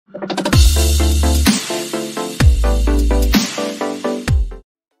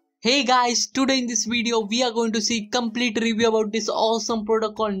Hey guys, today in this video we are going to see complete review about this awesome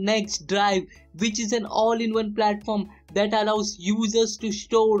product called NextDrive, which is an all-in-one platform that allows users to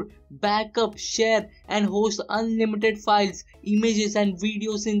store, backup, share and host unlimited files, images and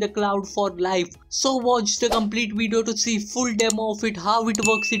videos in the cloud for life. So watch the complete video to see full demo of it, how it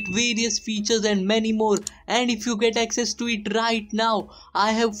works, its various features and many more. And if you get access to it right now,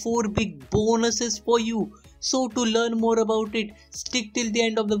 I have 4 big bonuses for you. So to learn more about it, stick till the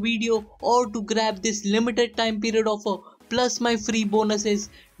end of the video, or to grab this limited time period offer plus my free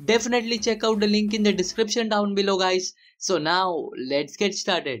bonuses, definitely check out the link in the description down below guys. So now let's get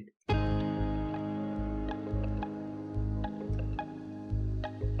started.